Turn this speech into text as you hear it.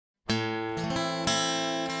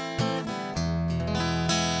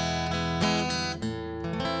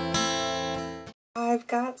I've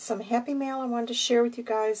got some happy mail I wanted to share with you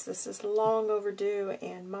guys. This is long overdue,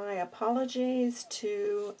 and my apologies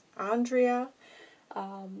to Andrea.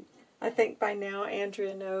 I think by now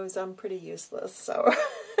Andrea knows I'm pretty useless, so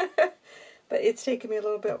but it's taken me a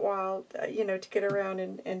little bit while, to get around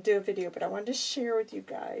and do a video. But I wanted to share with you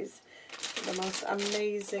guys the most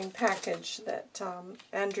amazing package that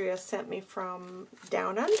Andrea sent me from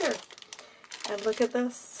down under. And look at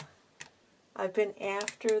this. I've been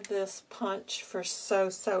after this punch for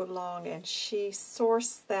so long, and she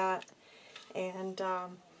sourced that and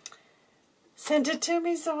sent it to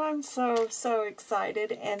me, so I'm so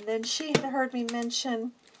excited. And then she had heard me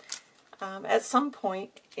mention at some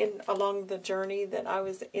point along the journey that I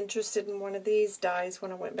was interested in one of these dies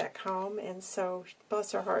when I went back home, and so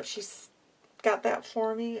bless her heart, she's got that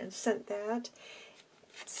for me and sent that.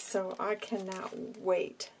 So I cannot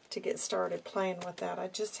wait to get started playing with that. I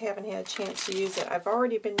just haven't had a chance to use it. I've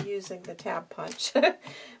already been using the tab punch.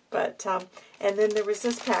 But, and then there was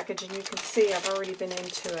this package, and you can see I've already been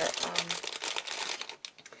into it.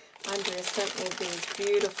 Andrea sent me these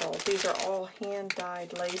beautiful, these are all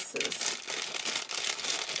hand-dyed laces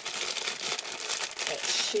that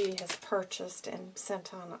she has purchased and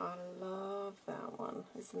sent on. I love that one.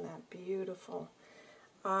 Isn't that beautiful?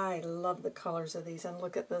 I love the colors of these, and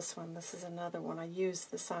look at this one. This is another one. I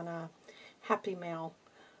used this on a Happy Mail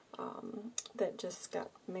that just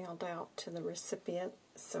got mailed out to the recipient,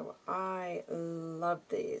 so I love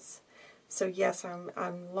these. So yes,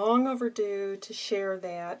 I'm long overdue to share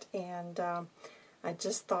that, and I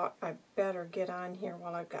just thought I better get on here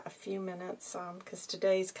while I've got a few minutes, because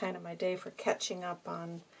today's kind of my day for catching up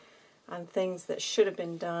on things that should have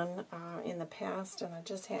been done in the past, and I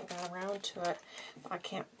just haven't got around to it. I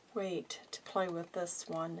can't wait to play with this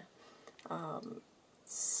one.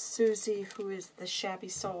 Susie, who is the Shabby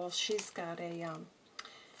Soul, she's got a,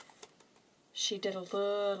 she did a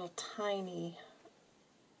little tiny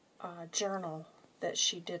journal that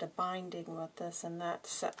she did a binding with this, and that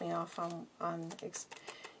set me off on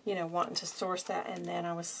wanting to source that. And then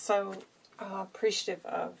I was so appreciative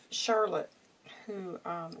of Charlotte, who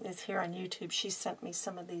is here on YouTube. She sent me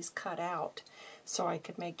some of these cut out so I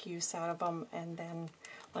could make use out of them. And then,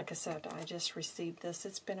 like I said, I just received this.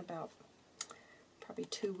 It's been about probably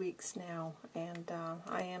 2 weeks now, and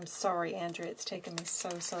I am sorry, Andrea, it's taken me so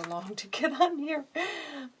long to get on here,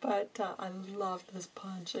 but I love this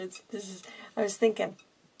punch. I was thinking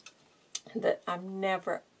that I'm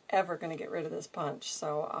never ever going to get rid of this punch,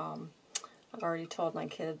 so I've already told my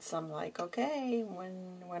kids, I'm like, okay,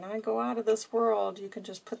 when I go out of this world, you can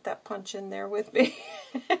just put that punch in there with me.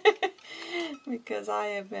 Because I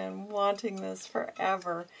have been wanting this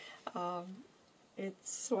forever.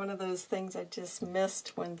 It's one of those things I just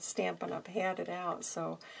missed when Stampin' Up! Had it out,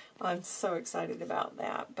 so I'm so excited about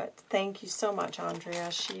that. But thank you so much,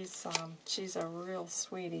 Andrea. She's a real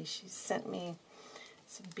sweetie. She sent me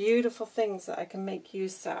some beautiful things that I can make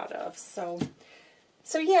use out of. So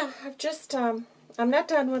yeah, I've just, I'm not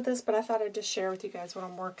done with this, but I thought I'd just share with you guys what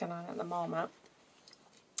I'm working on at the moment.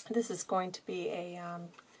 This is going to be a,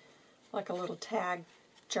 like a little tag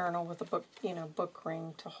journal with a book, book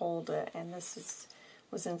ring to hold it. And this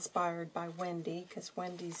was inspired by Wendy, because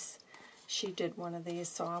she did one of these,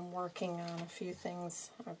 so I'm working on a few things.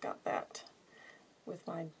 I've got that with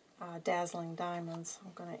my Dazzling Diamonds.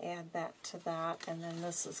 I'm going to add that to that, and then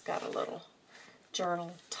this has got a little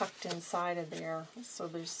journal tucked inside of there, so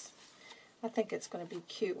I think it's going to be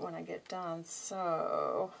cute when I get done.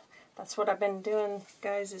 So that's what I've been doing,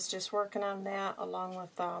 guys, is just working on that, along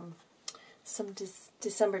with some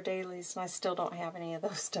December dailies, and I still don't have any of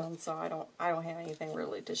those done, so I don't have anything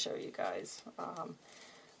really to show you guys.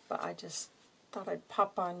 But I just thought I'd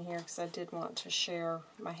pop on here because I did want to share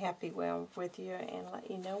my happy wheel with you and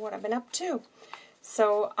let you know what I've been up to.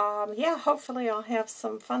 So, yeah, hopefully I'll have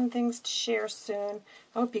some fun things to share soon.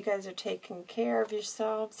 I hope you guys are taking care of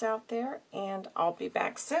yourselves out there, and I'll be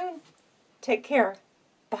back soon. Take care.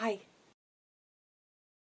 Bye.